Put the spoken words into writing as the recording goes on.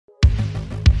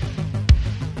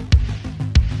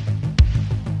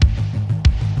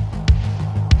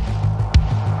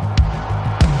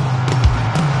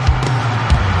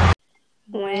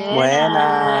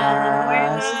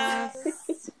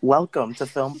welcome to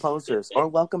Film Posers, or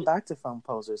welcome back to Film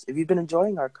Posers. If you've been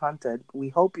enjoying our content, we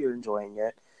hope you're enjoying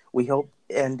it.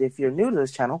 And if you're new to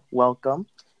this channel, welcome.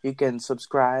 You can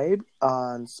subscribe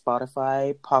on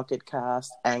Spotify, Pocket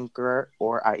Cast, Anchor,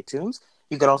 or iTunes.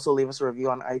 You can also leave us a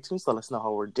review on iTunes to let us know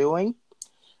how we're doing.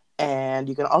 And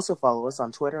you can also follow us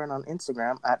on Twitter and on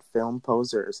Instagram at Film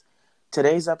Posers.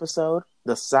 Today's episode,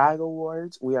 the SAG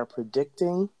Awards, we are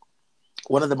predicting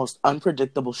one of the most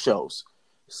unpredictable shows.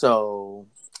 So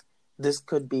this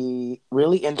could be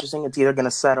really interesting. It's either going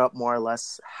to set up more or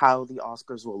less how the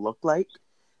Oscars will look like.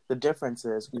 The difference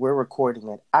is we're recording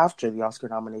it after the Oscar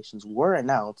nominations were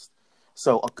announced.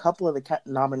 So a couple of the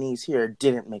nominees here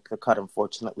didn't make the cut,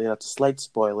 unfortunately. That's a slight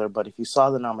spoiler, but if you saw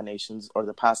the nominations or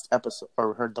the past episode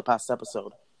or heard the past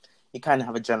episode, you kind of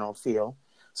have a general feel.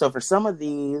 So for some of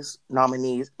these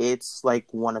nominees, it's like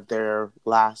one of their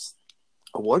last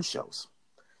award shows.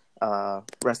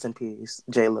 Rest in peace,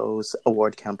 J-Lo's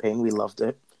award campaign. We loved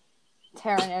it.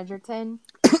 Taron Egerton.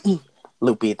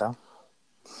 Lupita.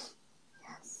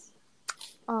 Yes.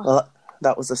 Oh. Well,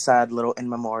 that was a sad little in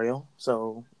memoriam.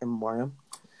 So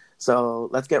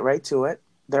let's get right to it.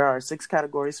 There are 6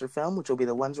 categories for film, which will be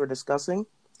the ones we're discussing.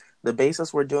 The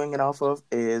basis we're doing it off of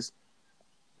is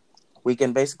we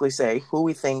can basically say who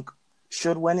we think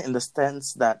should win in the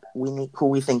sense that who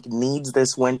we think needs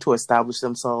this win to establish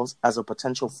themselves as a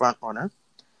potential front runner.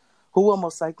 Who will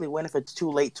most likely win if it's too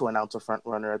late to announce a front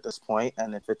runner at this point,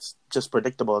 and if it's just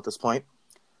predictable at this point.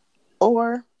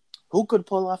 Or who could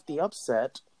pull off the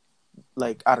upset,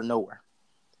 like, out of nowhere.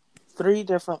 3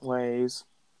 different ways.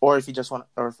 Or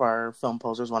if our film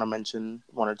posers want to mention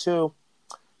 1 or 2,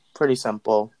 pretty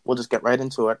simple. We'll just get right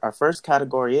into it. Our first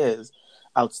category is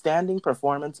Outstanding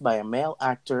Performance by a Male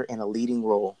Actor in a Leading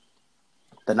Role.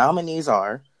 The nominees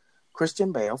are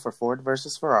Christian Bale for Ford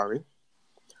vs. Ferrari,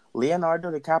 Leonardo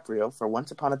DiCaprio for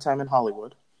Once Upon a Time in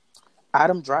Hollywood,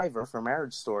 Adam Driver for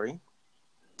Marriage Story,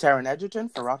 Taron Egerton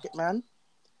for Rocketman,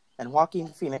 and Joaquin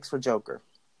Phoenix for Joker.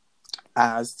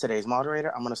 As today's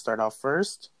moderator, I'm going to start off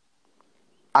first.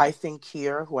 I think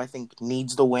here, who I think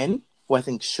needs the win, who I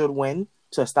think should win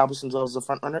to establish themselves as a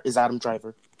frontrunner, is Adam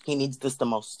Driver. He needs this the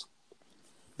most.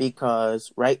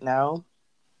 Because right now,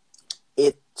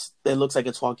 it looks like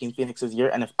it's Joaquin Phoenix's year,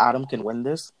 and if Adam can win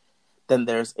this, then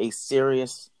there's a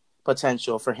serious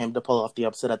potential for him to pull off the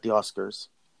upset at the Oscars.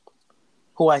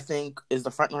 Who I think is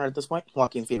the frontrunner at this point?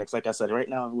 Joaquin Phoenix. Like I said, right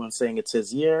now everyone's saying it's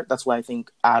his year. That's why I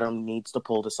think Adam needs to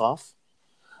pull this off.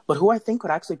 But who I think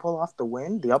could actually pull off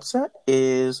the upset,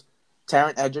 is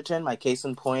Taron Egerton. My case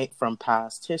in point from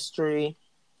past history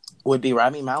would be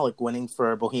Rami Malek winning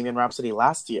for Bohemian Rhapsody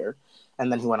last year.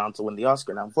 And then he went on to win the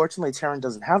Oscar. Now, unfortunately, Taron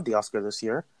doesn't have the Oscar this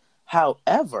year.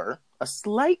 However, a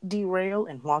slight derail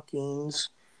in Joaquin's,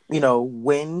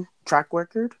 win track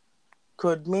record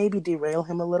could maybe derail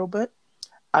him a little bit.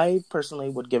 I personally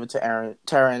would give it to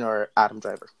Taron or Adam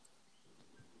Driver.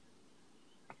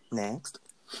 Next.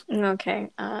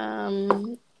 Okay.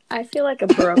 I feel like a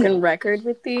broken record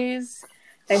with these.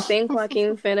 I think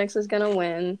Joaquin Phoenix is going to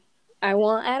win. I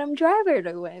want Adam Driver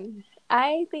to win.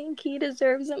 I think he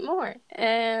deserves it more.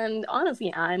 And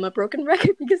honestly, I'm a broken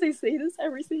record because I say this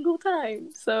every single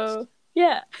time. So,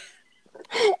 yeah.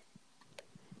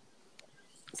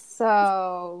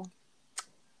 So,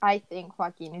 I think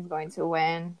Joaquin is going to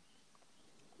win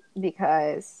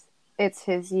because it's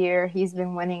his year. He's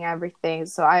been winning everything.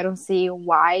 So, I don't see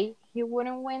why he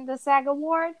wouldn't win the SAG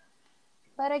award.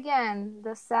 But again,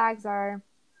 the SAGs are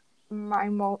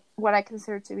what I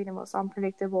consider to be the most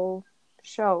unpredictable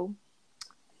show.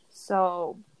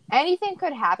 So anything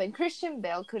could happen. Christian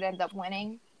Bale could end up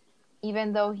winning.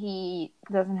 Even though he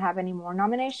doesn't have any more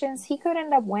nominations, he could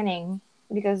end up winning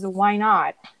because why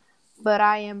not? But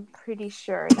I am pretty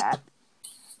sure that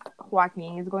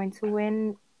Joaquin is going to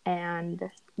win.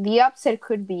 And the upset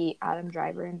could be Adam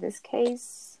Driver in this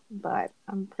case. But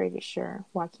I'm pretty sure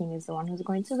Joaquin is the one who's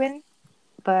going to win.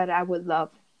 But I would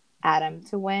love Adam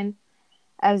to win.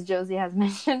 As Josie has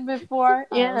mentioned before,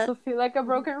 yeah. I also feel like a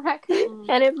broken record.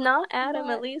 And if not Adam,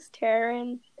 at least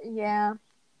Taron. Yeah.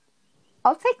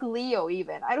 I'll take Leo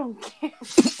even. I don't care.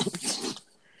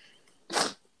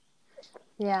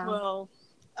 Yeah. Well,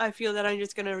 I feel that I'm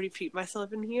just going to repeat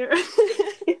myself in here.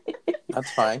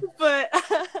 That's fine. But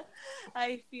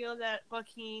I feel that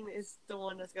Joaquin is the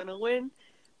one that's going to win.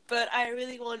 But I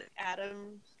really want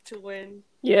Adam to win.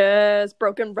 Yes,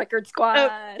 broken record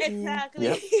squad. Exactly.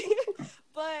 Yep.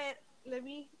 But let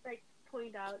me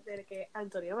point out that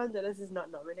Antonio Banderas is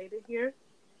not nominated here,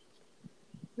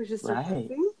 which is surprising.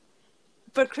 Right.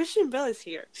 But Christian Bale is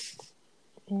here.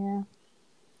 Yeah.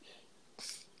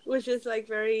 Which is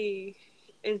very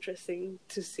interesting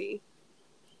to see.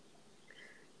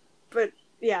 But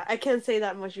yeah, I can't say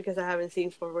that much because I haven't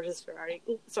seen Ford versus Ferrari.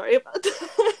 Sorry about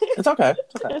that. It's okay.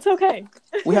 It's okay.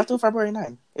 We have till February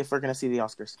 9 if we're going to see the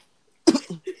Oscars.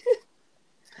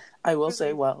 I will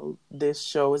say, while this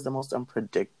show is the most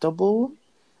unpredictable,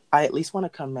 I at least want to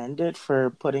commend it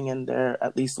for putting in there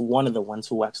at least one of the ones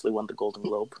who actually won the Golden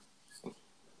Globe.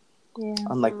 Yeah.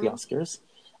 Unlike the Oscars.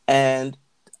 And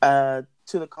to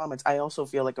the comments, I also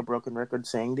feel like a broken record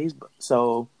saying these,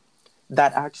 so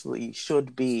that actually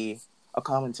should be a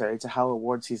commentary to how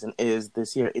award season is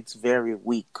this year. It's very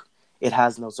weak. It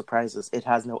has no surprises. It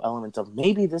has no element of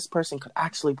maybe this person could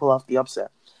actually pull off the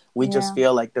upset. We just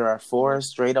feel like there are 4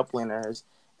 straight up winners,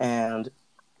 and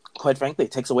quite frankly,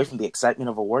 it takes away from the excitement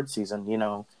of award season. You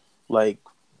know, like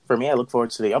for me, I look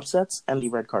forward to the upsets and the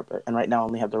red carpet. And right now, I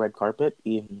only have the red carpet.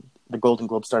 Even the Golden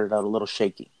Globe started out a little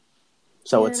shaky,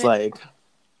 so it's like.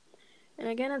 And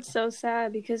again, it's so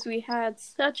sad because we had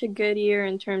such a good year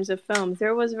in terms of films.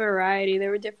 There was variety,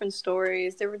 there were different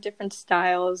stories, there were different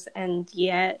styles, and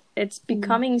yet it's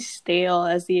becoming stale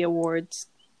as the awards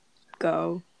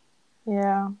go.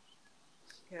 Yeah.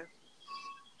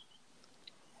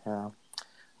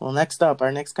 Well, next up,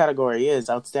 our next category is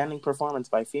Outstanding Performance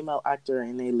by Female Actor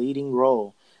in a Leading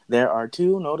Role. There are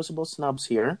 2 noticeable snubs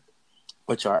here,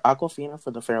 which are Awkwafina for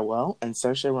The Farewell and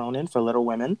Saoirse Ronan for Little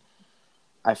Women.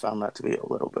 I found that to be a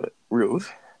little bit rude.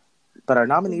 But our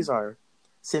nominees are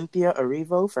Cynthia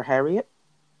Erivo for Harriet,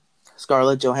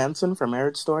 Scarlett Johansson for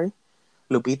Marriage Story,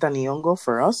 Lupita Nyong'o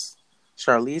for Us,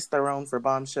 Charlize Theron for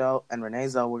Bombshell, and Renee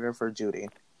Zellweger for Judy.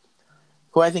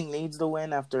 Who I think needs the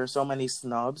win after so many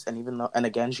snubs, and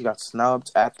again she got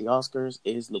snubbed at the Oscars,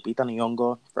 is Lupita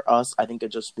Nyong'o for Us. I think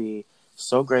it'd just be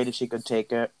so great if she could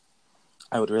take it.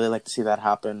 I would really like to see that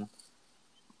happen.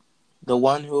 The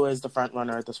one who is the front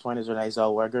runner at this point is Renee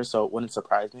Zellweger, so it wouldn't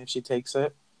surprise me if she takes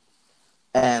it.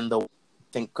 And the one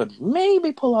I think could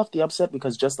maybe pull off the upset,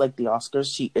 because just like the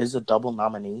Oscars, she is a double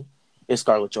nominee, is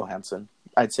Scarlett Johansson.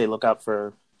 I'd say look out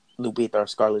for Lupita or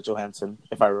Scarlett Johansson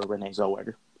if I were Renee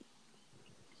Zellweger.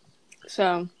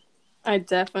 So, I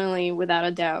definitely, without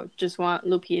a doubt, just want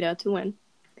Lupita to win.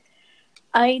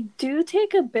 I do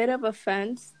take a bit of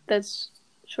offense that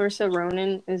Saoirse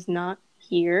Ronan is not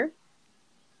here,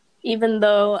 even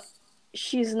though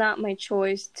she's not my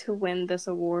choice to win this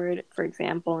award, for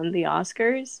example, in the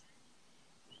Oscars.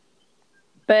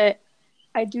 But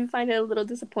I do find it a little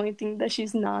disappointing that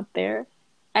she's not there.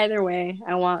 Either way,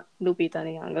 I want Lupita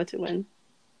Nyong'o to win.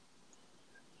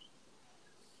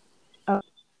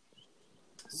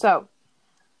 So,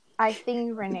 I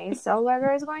think Renee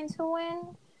Zellweger is going to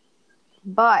win,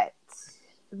 but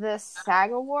the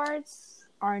SAG Awards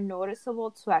are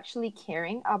noticeable to actually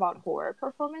caring about horror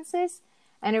performances.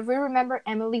 And if we remember,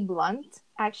 Emily Blunt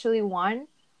actually won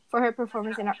for her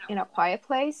performance in a Quiet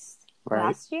Place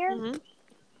last year. Mm-hmm.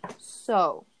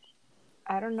 So,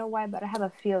 I don't know why, but I have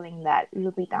a feeling that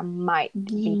Lupita might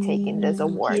be taking this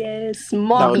award. Yes,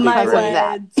 mark my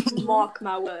words. Mark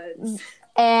my words.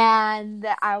 And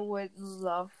I would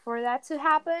love for that to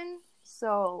happen.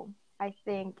 So I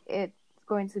think it's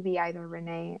going to be either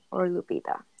Renee or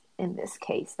Lupita in this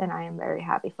case. And I am very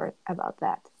happy about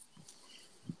that.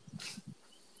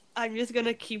 I'm just going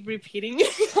to keep repeating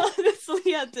it,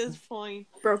 honestly, at this point.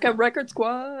 Broken Record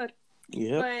Squad.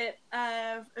 Yeah. But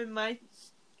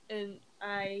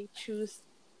I choose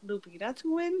Lupita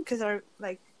to win because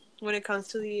when it comes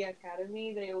to the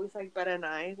Academy, they always bat an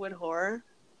eye with horror.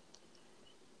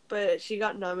 But she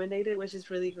got nominated, which is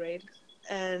really great.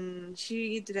 And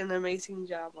she did an amazing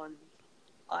job on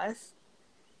Us.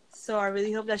 So I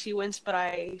really hope that she wins, but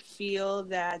I feel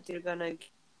that they're going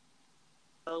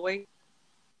to wait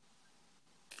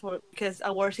because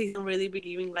award season really be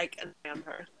giving an eye on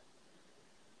her.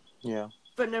 Yeah.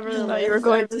 But nevertheless, I thought you were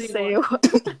going to say what?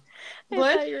 I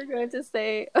thought you were going to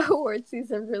say award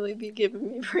season really be giving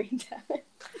me brain damage.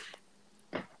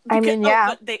 I mean,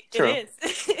 yeah. But it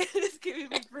is. It is giving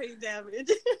me brain damage.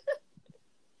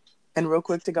 And real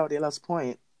quick to Gabriela's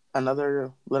point,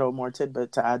 another little more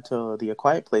tidbit to add to the A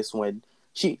Quiet Place win.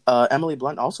 Emily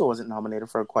Blunt also wasn't nominated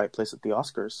for A Quiet Place at the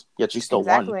Oscars, yet she still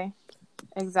won.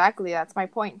 Exactly, that's my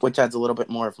point. Which adds a little bit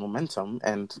more of momentum,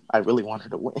 and I really want her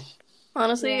to win.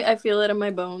 Honestly, I feel it in my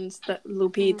bones that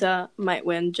Lupita might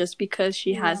win just because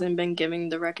she hasn't been given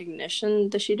the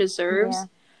recognition that she deserves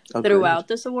throughout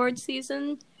this award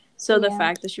season. So the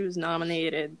fact that she was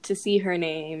nominated, to see her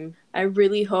name, I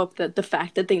really hope that the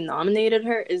fact that they nominated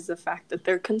her is the fact that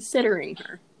they're considering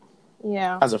her.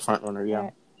 Yeah. As a front runner,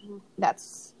 yeah.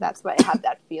 That's why I have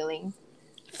that feeling.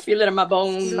 Feel it in my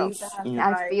bones.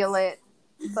 I feel it.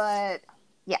 But,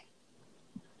 yeah.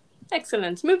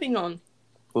 Excellent. Moving on.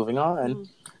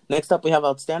 Next up, we have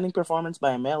Outstanding Performance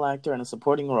by a Male Actor in a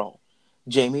Supporting Role.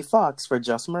 Jamie Foxx for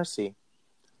Just Mercy.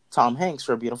 Tom Hanks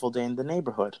for A Beautiful Day in the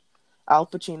Neighborhood. Al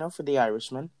Pacino for The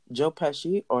Irishman. Joe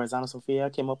Pesci, or as Ana Sofia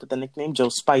came up with the nickname, Joe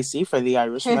Spicy for The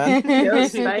Irishman. Joe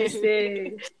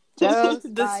Spicy. Joe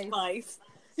The Spice.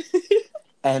 spice.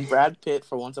 And Brad Pitt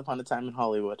for Once Upon a Time in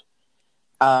Hollywood.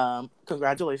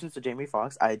 Congratulations to Jamie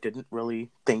Foxx. I didn't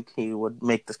really think he would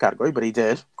make this category, but he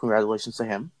did. Congratulations to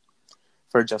him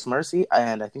for Just Mercy,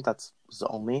 and I think that's his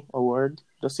only award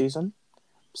this season.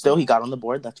 Still, he got on the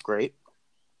board. That's great.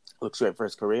 Looks great for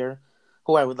his career.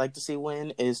 Who I would like to see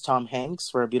win is Tom Hanks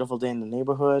for A Beautiful Day in the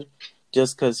Neighborhood,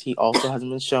 just because he also hasn't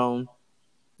been shown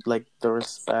like the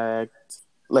respect.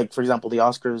 Like, for example, the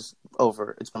Oscars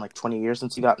over. It's been like 20 years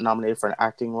since he got nominated for an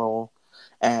acting role,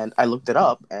 and I looked it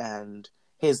up, and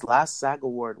his last SAG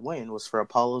Award win was for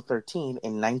Apollo 13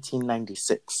 in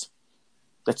 1996.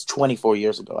 That's 24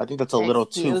 years ago. I think that's a little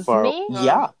too Excuse far. me?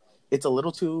 Yeah, it's a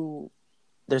little too.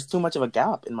 There's too much of a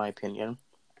gap, in my opinion.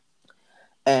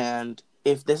 And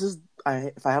if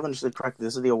I have understood correctly,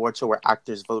 this is the award show where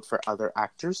actors vote for other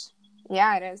actors.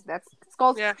 Yeah, it is. It's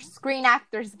called Yeah. Screen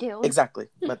Actors Guild. Exactly,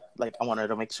 but like I wanted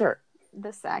to make sure.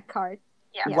 The SAG card.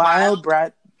 Yeah. While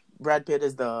Brad Pitt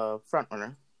is the front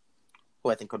runner,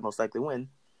 who I think would most likely win,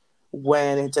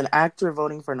 when it's an actor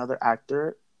voting for another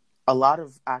actor, a lot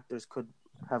of actors could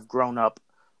have grown up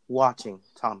watching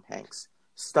Tom Hanks,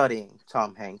 studying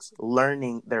Tom Hanks,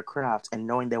 learning their craft, and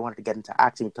knowing they wanted to get into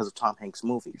acting because of Tom Hanks'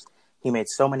 movies. He made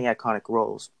so many iconic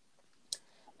roles.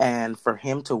 And for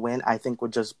him to win, I think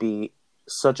would just be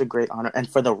such a great honor. And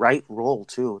for the right role,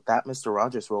 too. That Mr.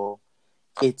 Rogers role,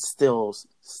 it still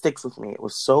sticks with me. It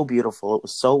was so beautiful. It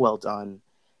was so well done.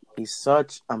 He's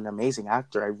such an amazing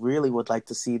actor. I really would like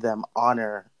to see them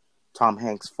honor Tom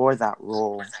Hanks for that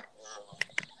role.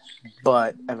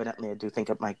 But evidently, I do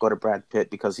think it might go to Brad Pitt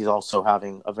because he's also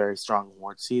having a very strong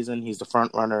award season. He's the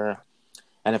front runner.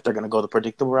 And if they're going to go the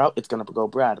predictable route, it's going to go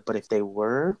Brad. But if they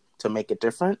were to make it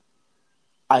different,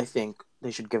 I think they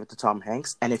should give it to Tom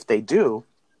Hanks. And if they do,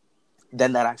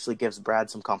 then that actually gives Brad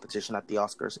some competition at the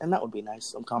Oscars. And that would be nice,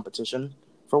 some competition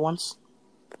for once.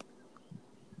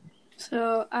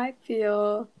 So I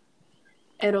feel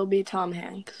it'll be Tom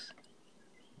Hanks.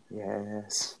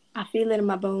 Yes. I feel it in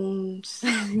my bones.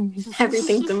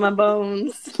 Everything's in my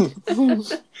bones.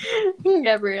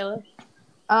 Gabriella.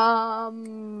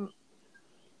 I'm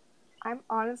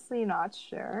honestly not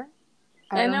sure.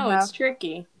 I know it's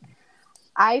tricky.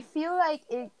 I feel like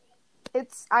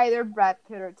it's either Brad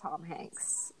Pitt or Tom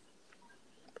Hanks.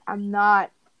 I'm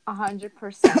not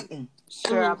 100%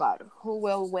 sure about who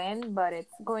will win, but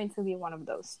it's going to be one of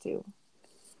those two.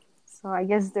 So I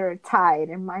guess they're tied.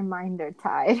 In my mind, they're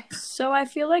tied. So I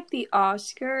feel like the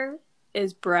Oscar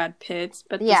is Brad Pitt's,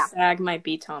 but the SAG might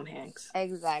be Tom Hanks.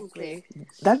 Exactly. Okay.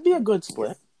 That'd be a good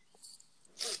split.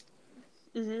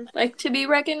 Mm-hmm. Like, to be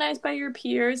recognized by your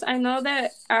peers. I know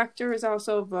that actors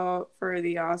also vote for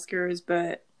the Oscars,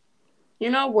 but you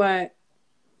know what?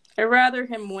 I'd rather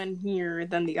him win here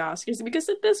than the Oscars, because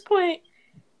at this point,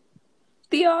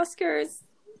 the Oscars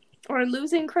are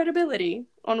losing credibility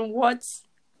on what's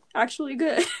actually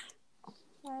good.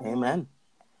 Amen.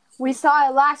 We saw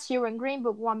it last year when Green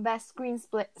Book won Best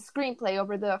Screenplay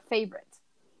over The Favorite.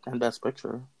 And Best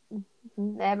Picture.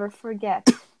 Never forget.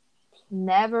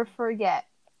 Never forget.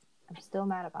 I'm still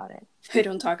mad about it. We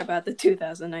don't talk about the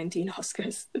 2019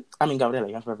 Oscars. I mean, Gabriela,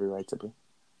 you have every right to be.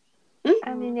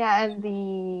 I mean, yeah, and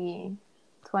the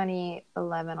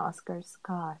 2011 Oscars.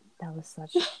 God, that was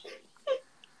such...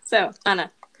 So, Anna,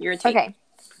 your take. Okay.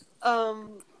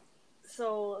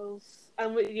 So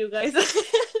I'm with you guys.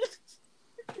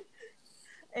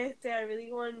 I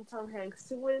really want Tom Hanks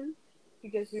to win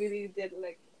because he really did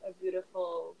like a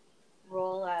beautiful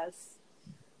role as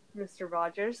Mr.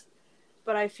 Rogers.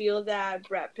 But I feel that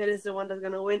Brad Pitt is the one that's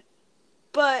gonna win.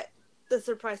 But the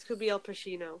surprise could be Al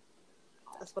Pacino.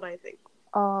 That's what I think.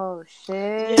 Oh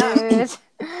shit!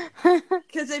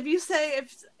 Because if you say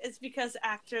if it's because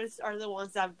actors are the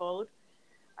ones that vote,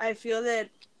 I feel that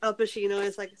Al Pacino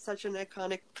is like such an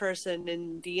iconic person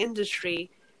in the industry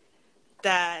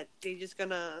that they're just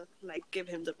gonna like give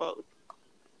him the vote.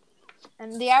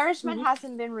 And The Irishman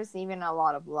hasn't been receiving a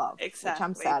lot of love, Exactly. which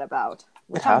I'm sad about.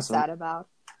 I'm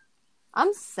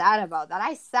sad about that.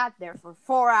 I sat there for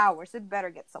 4 hours. It better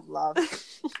get some love.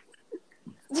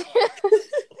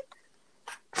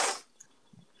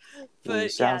 We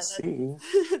shall see.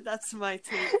 That's my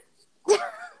take.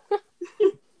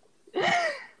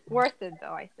 Worth it,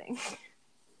 though, I think.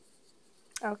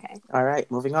 Okay. All right,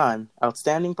 moving on.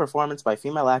 Outstanding performance by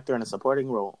female actor in a supporting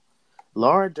role.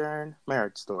 Laura Dern,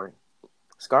 Marriage Story.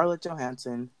 Scarlett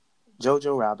Johansson,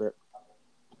 Jojo Rabbit.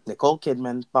 Nicole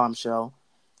Kidman, Bombshell,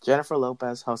 Jennifer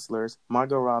Lopez, Hustlers,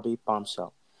 Margot Robbie,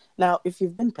 Bombshell. Now, if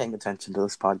you've been paying attention to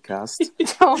this podcast,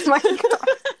 Oh my god.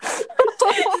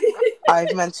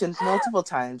 I've mentioned multiple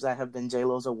times I have been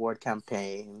J-Lo's award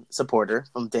campaign supporter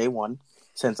from day one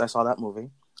since I saw that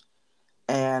movie.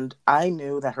 And I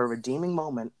knew that her redeeming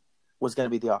moment was going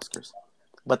to be the Oscars.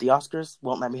 But the Oscars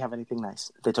won't let me have anything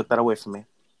nice. They took that away from me.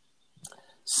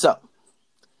 So,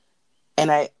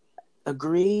 and I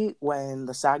agree when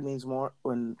the SAG means more,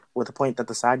 with the point that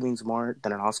the SAG means more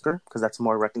than an Oscar, because that's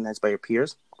more recognized by your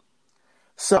peers.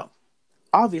 So,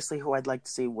 obviously, who I'd like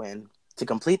to see win to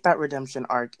complete that redemption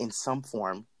arc in some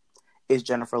form is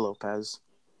Jennifer Lopez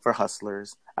for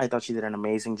Hustlers. I thought she did an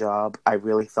amazing job. I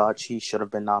really thought she should have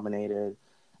been nominated.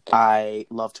 I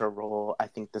loved her role. I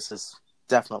think this is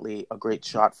definitely a great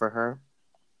shot for her.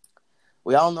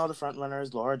 We all know the frontrunner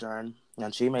is Laura Dern,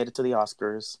 and she made it to the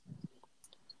Oscars.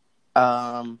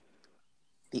 My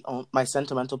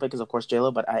sentimental pick is, of course,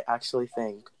 J-Lo, but I actually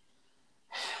think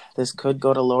this could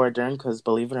go to Laura Dern because,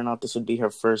 believe it or not, this would be her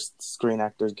first Screen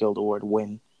Actors Guild Award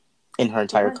win in her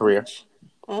entire career. Gosh.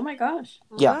 Oh my gosh.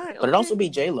 Yeah, Right, but it'd also be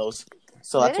J-Lo's.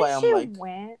 So that's why I'm Didn't like... she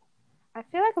win? I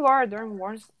feel like Laura Dern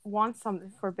won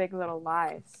something for Big Little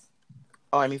Lies.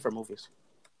 Oh, I mean for movies.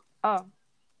 Oh.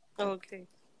 Okay.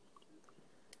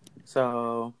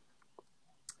 So...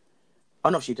 Oh,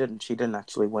 no, she didn't. She didn't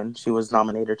actually win. She was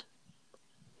nominated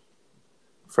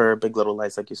for Big Little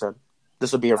Lies, like you said.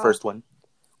 This would be her first one.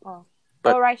 Oh.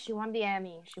 But- right. She won the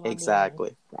Emmy.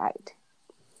 Exactly. The Emmy.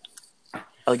 Right.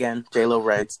 Again, J-Lo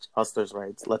writes, Hustlers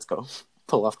writes. Let's go.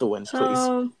 Pull off the win, please.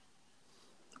 So,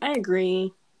 I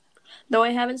agree. Though I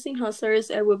haven't seen Hustlers,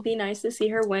 it would be nice to see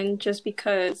her win just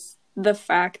because the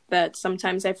fact that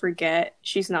sometimes I forget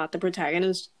she's not the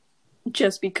protagonist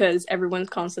just because everyone's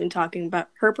constantly talking about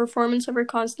her performance of her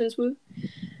Constance Wu.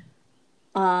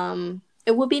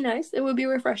 It would be nice. It would be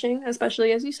refreshing,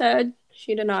 especially as you said,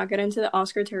 she did not get into the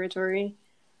Oscar territory.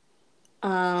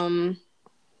 The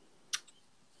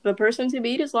person to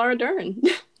beat is Laura Dern.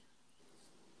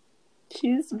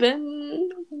 She's been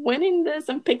winning this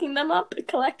and picking them up,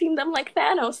 collecting them like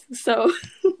Thanos. So,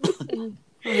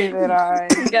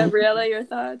 Gabriella, your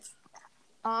thoughts?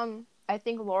 I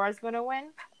think Laura's gonna win.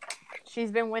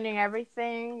 She's been winning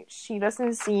everything. She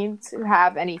doesn't seem to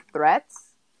have any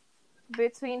threats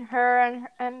between her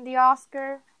and the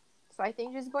Oscar. So I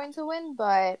think she's going to win.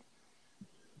 But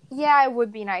yeah, it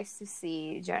would be nice to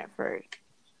see Jennifer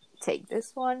take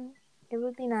this one. It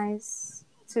would be nice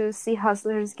to see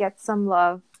Hustlers get some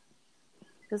love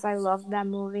because I love that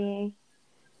movie.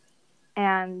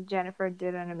 And Jennifer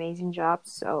did an amazing job.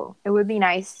 So it would be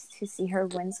nice to see her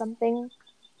win something.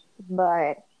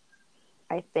 But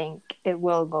I think it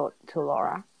will go to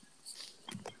Laura.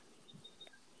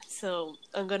 So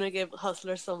I'm gonna give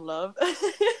Hustler some love.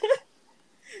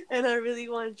 And I really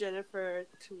want Jennifer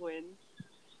to win.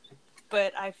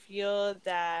 But I feel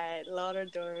that Laura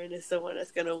Dern is the one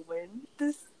that's gonna win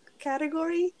this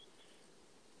category.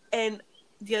 And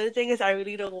the other thing is I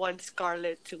really don't want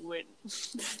Scarlett to win.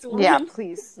 Yeah,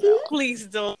 please. No. Please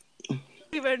don't. I don't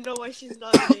even know why she's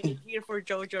nominated here for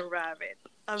Jojo Rabbit.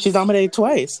 She's nominated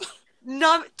twice.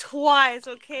 Not twice,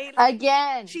 okay?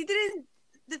 Again. She didn't.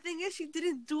 The thing is, she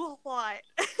didn't do a lot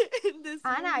in this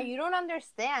Anna, movie. you don't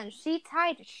understand. She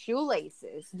tied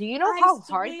shoelaces. Do you know how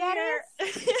hard that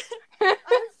is?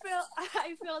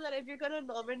 I feel that if you're gonna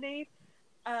nominate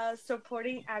a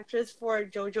supporting actress for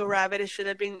Jojo Rabbit, it should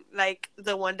have been like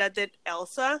the one that did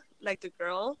Elsa, like the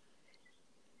girl.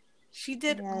 She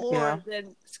did more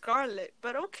than Scarlett,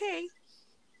 but okay.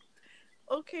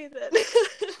 Okay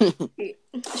then.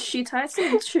 She tied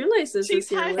some shoelaces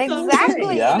this year.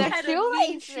 Exactly. Yeah. The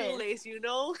shoelaces. Shoelace, you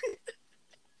know?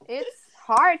 It's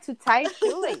hard to tie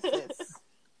shoelaces.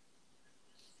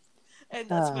 And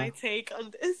that's my take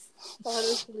on this,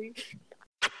 honestly.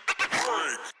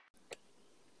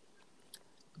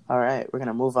 All right, we're going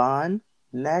to move on.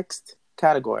 Next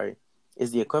category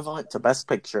is the equivalent to Best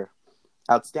Picture.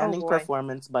 Outstanding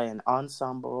performance by an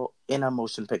ensemble in a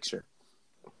motion picture.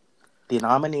 The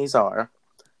nominees are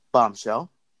Bombshell,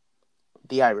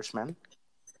 The Irishman,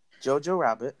 Jojo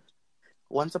Rabbit,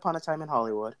 Once Upon a Time in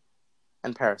Hollywood,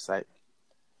 and Parasite.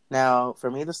 Now, for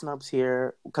me, the snubs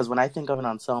here, because when I think of an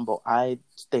ensemble, I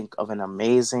think of an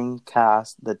amazing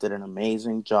cast that did an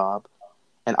amazing job.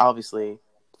 And obviously,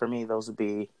 for me, those would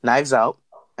be Knives Out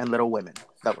and Little Women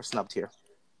that were snubbed here.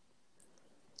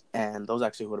 And those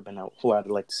actually would have been who I'd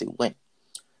like to see win.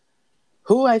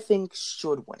 Who I think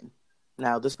should win.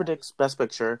 Now, this predicts Best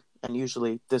Picture, and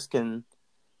usually this can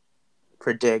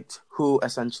predict who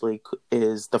essentially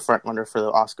is the front runner for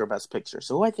the Oscar Best Picture.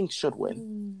 So who I think should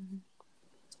win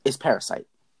is Parasite.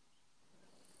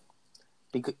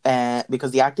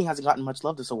 because the acting hasn't gotten much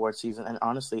love this award season, and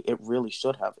honestly, it really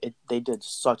should have. They did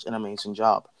such an amazing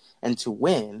job, and to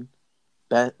win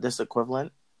this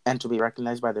equivalent and to be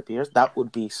recognized by their peers, that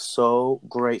would be so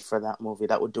great for that movie.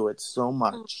 That would do it so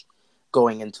much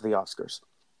going into the Oscars.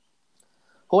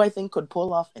 Who I think could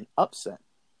pull off an upset?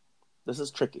 This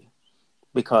is tricky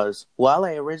because while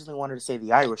I originally wanted to say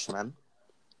The Irishman,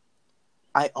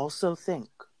 I also think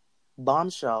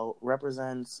Bombshell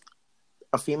represents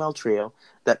a female trio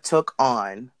that took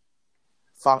on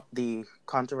the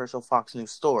controversial Fox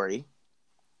News story,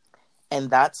 and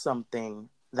that's something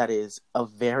that is a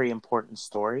very important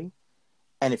story.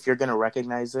 And if you're going to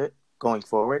recognize it going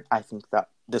forward, I think that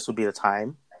this would be the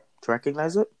time to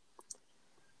recognize it.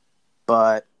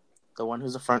 But the one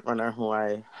who's a front runner, who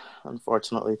I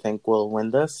unfortunately think will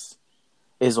win this,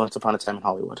 is Once Upon a Time in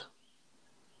Hollywood.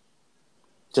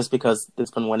 Just because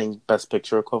it's been winning Best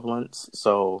Picture equivalents,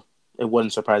 so it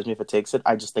wouldn't surprise me if it takes it.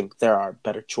 I just think there are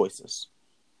better choices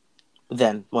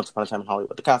than Once Upon a Time in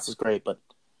Hollywood. The cast is great, but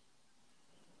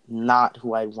not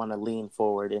who I want to lean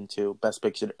forward into Best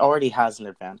Picture. It already has an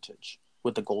advantage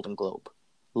with the Golden Globe.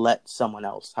 Let someone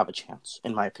else have a chance,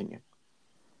 in my opinion.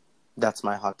 That's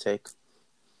my hot take.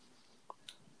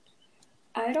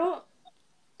 I don't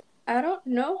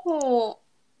know who'll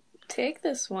take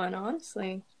this one,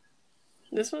 honestly.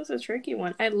 This one's a tricky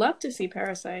one. I'd love to see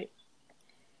Parasite.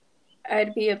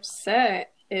 I'd be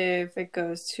upset if it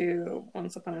goes to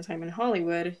Once Upon a Time in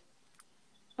Hollywood.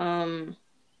 Jojo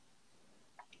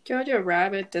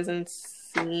Rabbit doesn't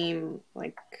seem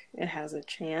like it has a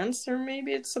chance, or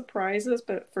maybe it surprises,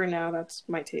 but for now, that's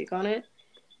my take on it.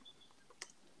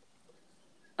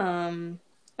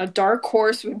 A dark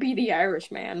horse would be The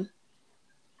Irishman.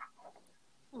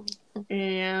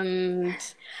 And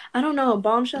I don't know,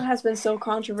 Bombshell has been so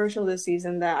controversial this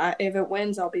season that if it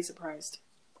wins, I'll be surprised.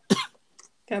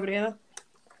 Gabriela?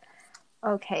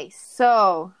 Okay,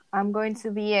 so I'm going to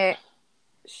be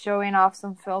showing off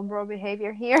some film bro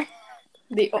behavior here.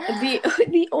 The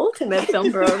ultimate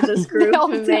film bro of this group,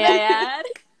 may I add?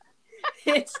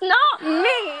 It's not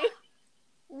me!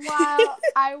 While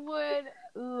I would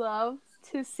love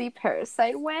to see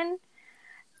Parasite win,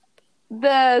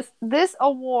 this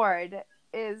award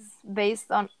is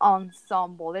based on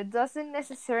ensemble. It doesn't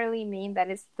necessarily mean that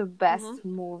it's the best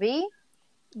movie,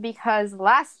 because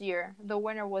last year the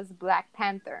winner was Black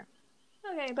Panther.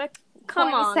 Okay, but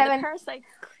come on, the Parasite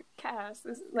cast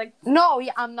is like... No,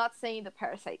 yeah, I'm not saying the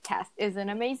Parasite cast isn't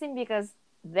amazing, because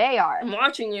they are. I'm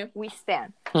watching you. We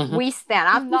stand. We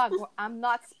stand. I'm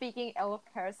not speaking ill of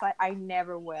Parasite. I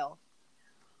never will.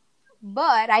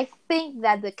 But I think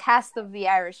that the cast of The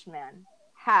Irishman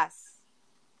has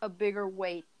a bigger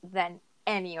weight than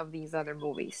any of these other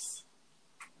movies.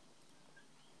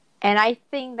 And I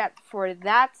think that for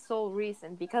that sole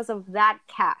reason, because of that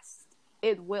cast,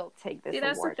 it will take this award.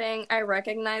 That's the thing. I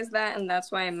recognize that, and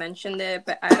that's why I mentioned it,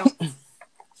 but I don't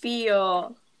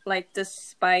feel like,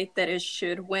 despite that it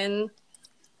should win,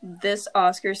 this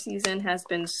Oscar season has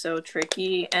been so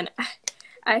tricky, and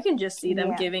I can just see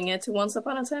them giving it to Once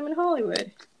Upon a Time in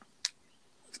Hollywood.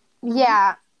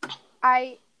 Yeah,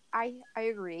 I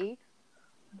agree.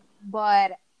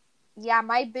 But yeah,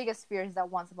 my biggest fear is that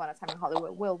Once Upon a Time in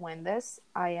Hollywood will win this.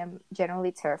 I am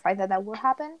genuinely terrified that will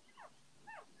happen.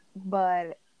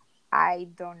 But I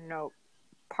don't know.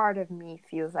 Part of me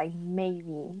feels like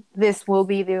maybe this will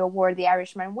be the award The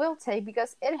Irishman will take,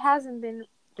 because it hasn't been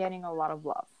getting a lot of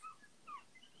love.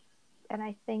 And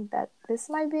I think that this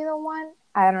might be the one.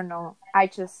 I don't know. I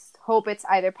just hope it's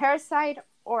either Parasite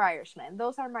or Irishman.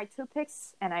 Those are my two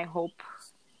picks, and I hope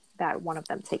that one of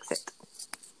them takes it.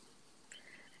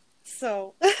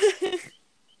 So,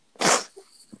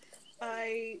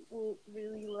 I will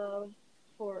really love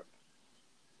for,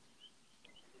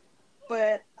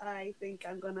 but I think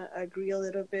I'm gonna agree a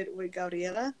little bit with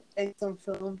Gabriela and some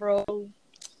film bro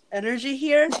energy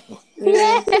here.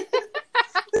 Because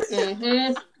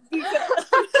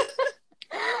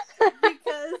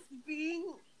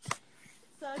being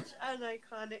such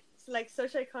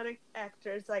iconic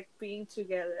actors, like, being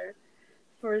together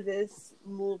for this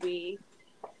movie,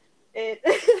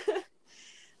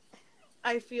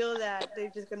 I feel that they're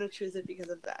just gonna choose it because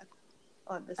of that,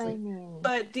 honestly.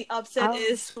 But the upset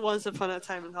is Once Upon a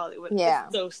Time in Hollywood. Yeah,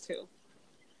 it's those two.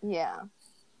 Yeah,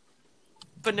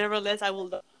 but nevertheless, I will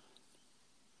love.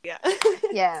 Yeah.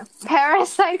 Yeah.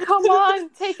 Parasite, come on,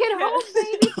 take it home,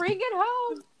 baby, bring it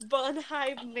home.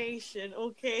 Bonhive Nation,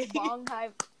 okay.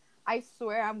 Bonhive. I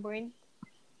swear,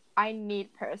 I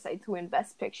need Parasite to win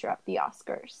Best Picture at the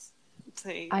Oscars.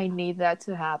 Same. I need that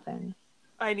to happen.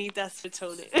 I need that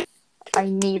serotonin. I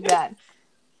need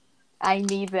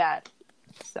that.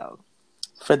 So,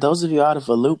 For those of you out of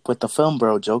a loop with the film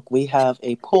bro joke, we have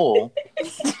a poll.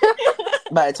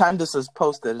 By the time this is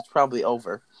posted, it's probably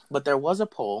over. But there was a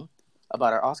poll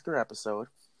about our Oscar episode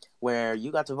where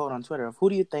you got to vote on Twitter of who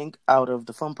do you think out of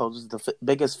the film posts is the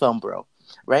biggest film bro.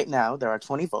 Right now, there are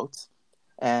 20 votes.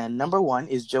 And number 1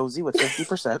 is Josie with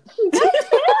 50%.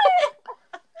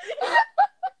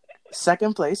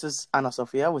 Second place is Ana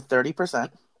Sofia with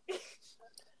 30%.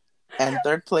 And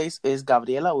third place is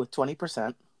Gabriela with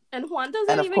 20%. And Juan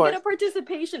doesn't even get a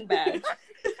participation badge.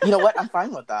 You know what? I'm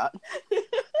fine with that.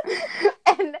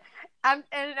 and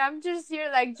I'm just here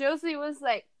like Josie was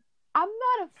like, I'm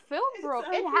not a film bro.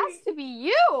 Exactly. It has to be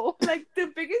you. Like the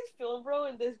biggest film bro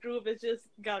in this group is just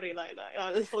Gabriela and I,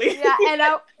 honestly. And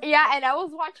I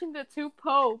was watching the two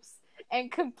posts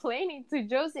and complaining to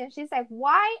Josie, and she's like,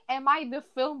 "Why am I the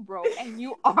film bro and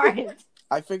you aren't?"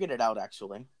 I figured it out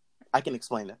actually. I can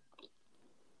explain it.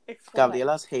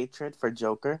 Gabriela's hatred for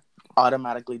Joker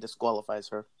automatically disqualifies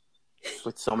her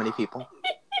with so many people.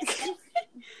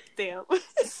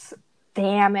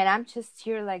 Damn, and I'm just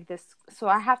here like this. So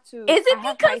I have to... Is it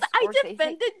because I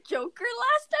defended Joker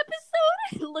last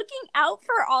episode? Looking out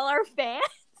for all our fans?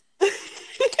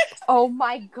 Oh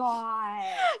my god.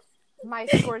 My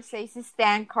Scorsese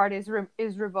stand card is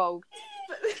revoked.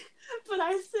 But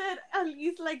I said at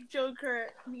least like Joker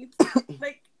needs...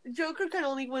 like Joker can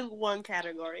only win one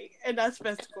category, and that's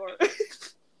best score.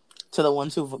 To the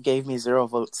ones who gave me 0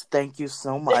 votes, thank you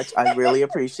so much. I really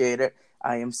appreciate it.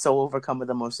 I am so overcome with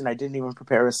emotion. I didn't even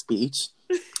prepare a speech.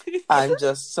 I'm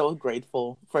just so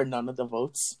grateful for none of the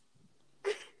votes.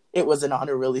 It was an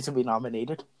honor, really, to be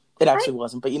nominated. It actually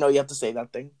wasn't, but you have to say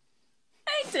that thing.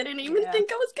 I didn't even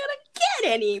think I was gonna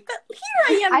get any, but here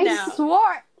I am now.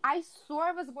 I swore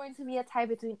it was going to be a tie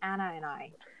between Anna and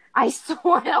I. I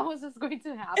swore that was just going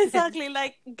to happen. Exactly,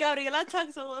 like Gabriela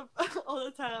talks all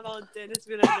the time about Dennis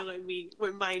Villeneuve and me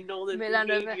with my Nolan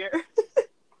behavior.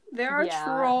 There are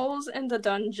trolls in the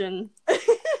dungeon.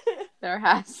 There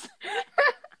has.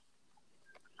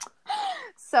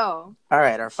 So, all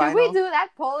right, our final. Should we do that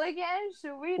poll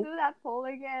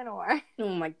again? Or? Oh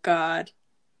my god.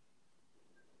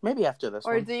 Maybe after this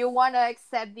or one. Do you want to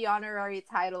accept the honorary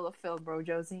title of Phil Bro,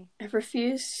 Josie? I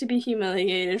refuse to be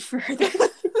humiliated further.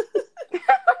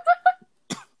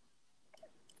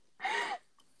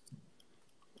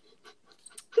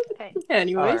 Okay.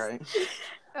 Anyways. All right.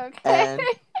 Okay. And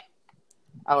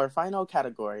our final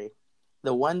category,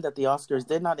 the one that the Oscars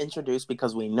did not introduce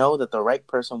because we know that the right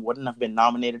person wouldn't have been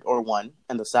nominated or won,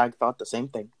 and the SAG thought the same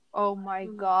thing. Oh my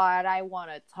god, I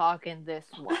want to talk in this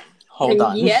one. Hold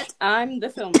on. Yet I'm the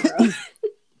film bro.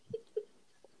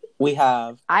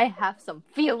 I have some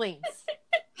feelings.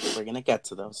 We're going to get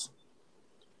to those.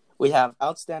 We have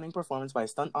Outstanding Performance by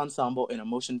Stunt Ensemble in a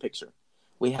Motion Picture.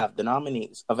 We have the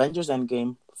nominees, Avengers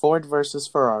Endgame, Ford vs.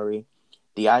 Ferrari,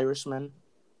 The Irishman,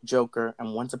 Joker,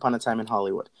 and Once Upon a Time in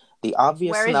Hollywood. The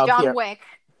obvious Where is snub John here... Wick?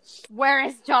 Where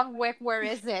is John Wick? Where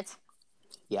is it?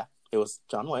 Yeah, it was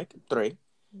John Wick 3.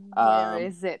 Where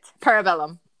is it?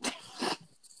 Parabellum.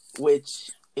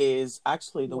 Which is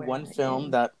actually the one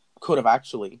film that could have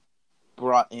actually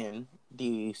brought in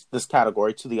this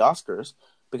category to the Oscars,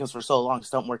 because for so long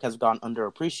stunt work has gone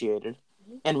underappreciated,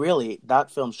 and really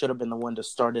that film should have been the one to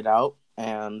start it out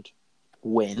and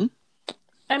win.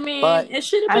 I mean, but it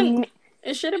should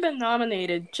have been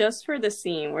nominated just for the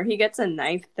scene where he gets a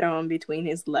knife thrown between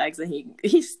his legs and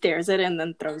he stares at it and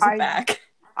then throws it back.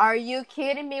 Are you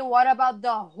kidding me? What about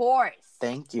the horse?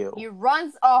 Thank you. He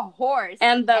runs a horse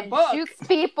and book shoots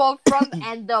people from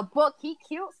and the book. He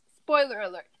kills. Spoiler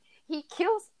alert. He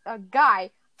kills a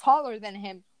guy taller than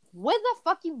him with a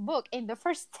fucking book in the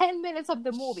first 10 minutes of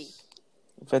the movie.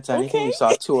 If it's anything, you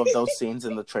saw 2 of those scenes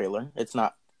in the trailer. It's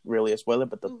not really a spoiler,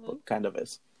 but the book kind of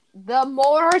is. The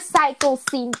motorcycle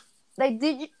scene,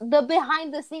 the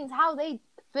behind the scenes, how they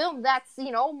filmed that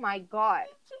scene. Oh my god.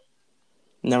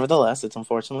 Nevertheless, it's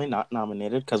unfortunately not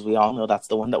nominated because we all know that's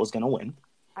the one that was going to win.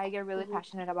 I get really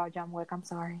passionate about John Wick. I'm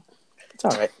sorry. It's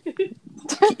all right.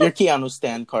 Your Keanu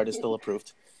stand card is still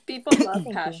approved. People love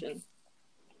passion.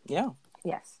 Yeah.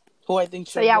 Yes. Who I think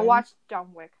should win. Watch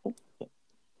John Wick.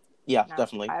 Yeah,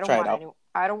 definitely. Try it out.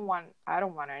 I don't want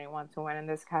anyone to win in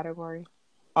this category.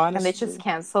 Honestly, and they just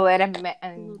cancel it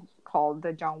and call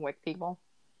the John Wick people.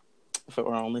 If it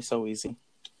were only so easy.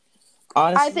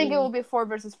 Honestly, I think it will be Ford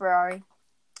versus Ferrari.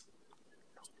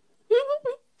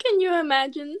 Can you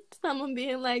imagine someone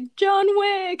being like, John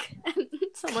Wick? And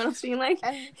someone else being like,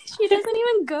 she doesn't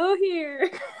even go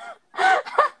here.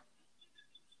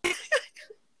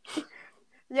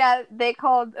 Yeah, they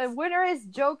called, winner is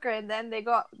Joker, and then they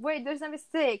go, wait, there's a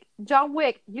mistake. John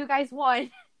Wick, you guys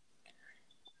won.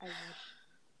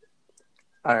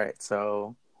 All right,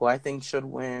 so who I think should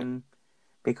win,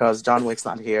 because John Wick's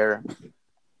not here,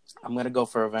 I'm going to go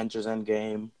for Avengers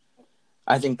Endgame.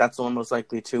 I think that's the one most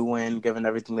likely to win, given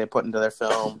everything they put into their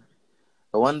film.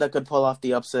 The one that could pull off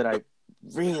the upset, I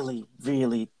really,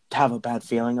 really have a bad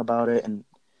feeling about it, and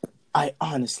I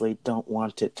honestly don't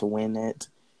want it to win it.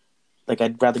 Like,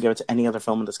 I'd rather give it to any other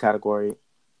film in this category,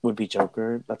 would be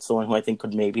Joker. That's the one who I think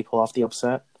could maybe pull off the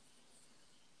upset.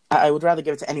 I would rather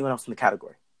give it to anyone else in the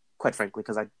category, quite frankly,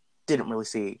 because I didn't really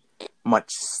see much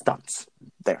stunts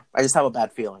there. I just have a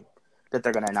bad feeling that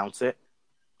they're going to announce it,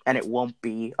 and it won't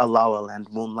be a La La Land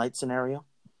Moonlight scenario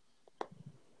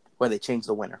where they change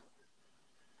the winner.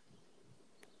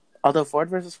 Although Ford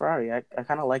versus Ferrari, I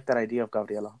kind of like that idea of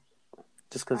Gabriela.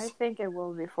 Just I because... think it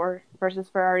will be Ford versus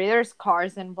Ferrari. There's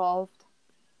cars involved.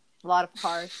 A lot of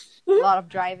cars. A lot of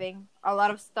driving. A lot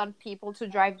of stunt people to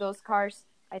drive those cars.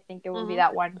 I think it will be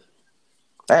that one.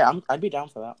 Hey, I'd be down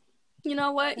for that. You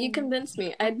know what? You convinced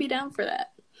me. I'd be down for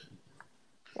that.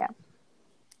 Yeah.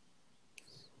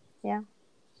 Yeah.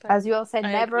 As you all said,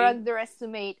 I never agree.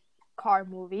 underestimate car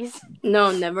movies.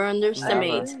 No, never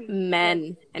underestimate Never.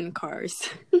 men and cars.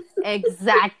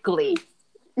 Exactly.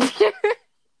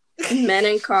 Men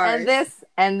and cars.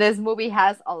 And this movie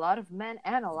has a lot of men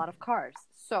and a lot of cars.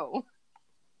 So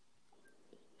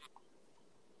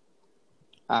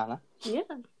Anna? Yeah.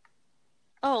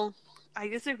 Oh, I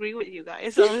disagree with you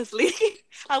guys, honestly.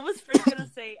 I was first going to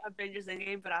say Avengers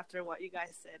Endgame, but after what you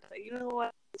guys said, like, you know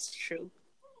what? It's true.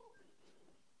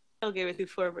 I'll give it to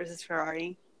Ford versus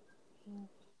Ferrari.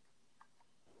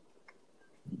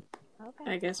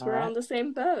 okay. I guess All we're right. on the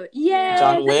same boat. Yeah,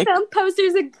 John Wick. the film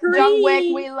posters agree. John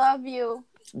Wick, we love you.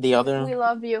 The other We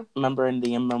love you. member in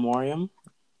the in memoriam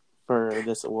for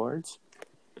this awards.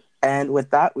 And with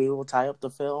that, we will tie up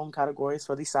the film categories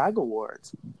for the SAG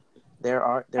Awards. There's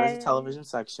a television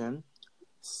section.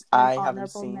 I haven't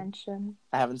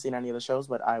seen any of the shows,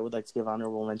 but I would like to give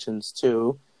honorable mentions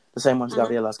to the same ones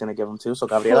Gabriela's going to give them to. So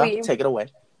Gabriela, Please. take it away.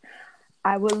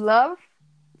 I would love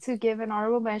to give an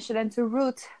honorable mention and to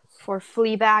root for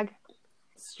Fleabag,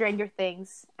 Stranger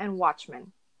Things, and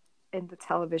Watchmen in the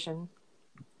television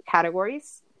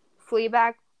categories.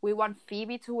 Fleabag, we want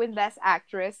Phoebe to win Best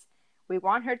Actress. We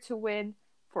want her to win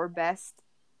for Best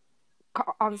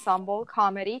Ensemble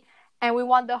Comedy. And we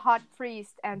want the hot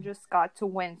priest, Andrew Scott, to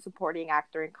win Supporting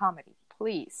Actor in Comedy.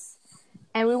 Please.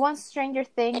 And we want Stranger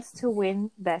Things to win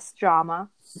Best Drama.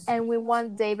 And we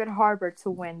want David Harbour to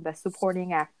win Best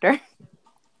Supporting Actor.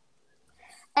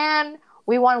 And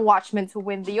we want Watchmen to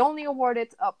win the only award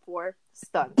it's up for,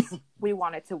 stunts. We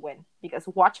want it to win. Because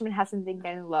Watchmen hasn't been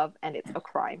getting love, and it's a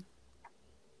crime.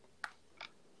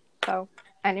 So,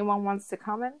 anyone wants to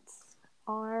comment?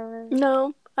 Or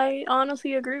No, I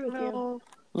honestly agree with you.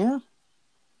 Yeah,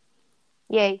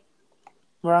 Yay.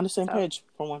 we're on the same page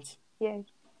for once. Yay.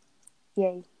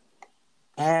 Yay.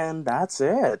 And that's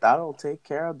it. That'll take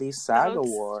care of the SAG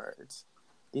Awards.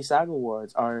 The SAG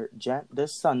Awards are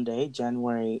this Sunday,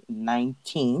 January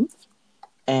 19th.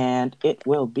 And it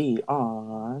will be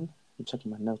on... I'm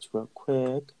checking my notes real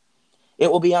quick.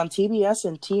 It will be on TBS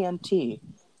and TNT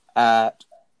at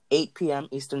 8 p.m.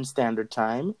 Eastern Standard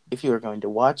Time. If you are going to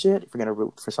watch it, if you're going to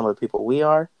root for some of the people we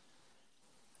are.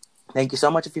 Thank you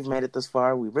so much if you've made it this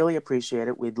far. We really appreciate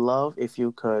it. We'd love if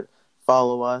you could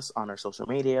follow us on our social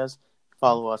medias.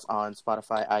 Follow us on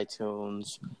Spotify,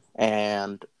 iTunes,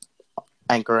 and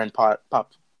Anchor and Pocket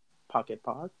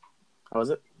Pod. How was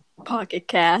it? Pocket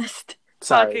Cast.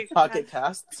 Sorry, Pocket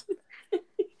Casts.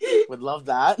 Would love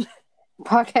that.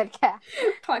 Pocket Cat.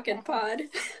 Pocket Pod.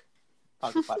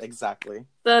 Pocket Pod, exactly.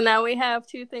 So now we have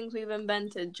two things we've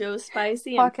invented: Joe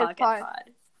Spicy and Pocket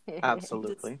Pod.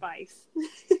 Absolutely. Spice.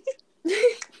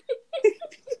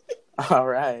 All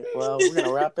right. Well, we're going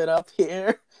to wrap it up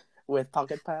here with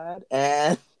Pocket Pad.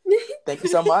 And thank you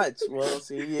so much. We'll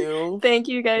see you. Thank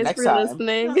you guys next for time.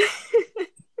 listening.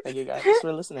 Thank you guys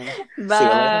for listening.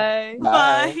 Bye. See you later.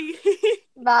 Bye.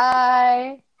 Bye.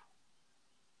 Bye.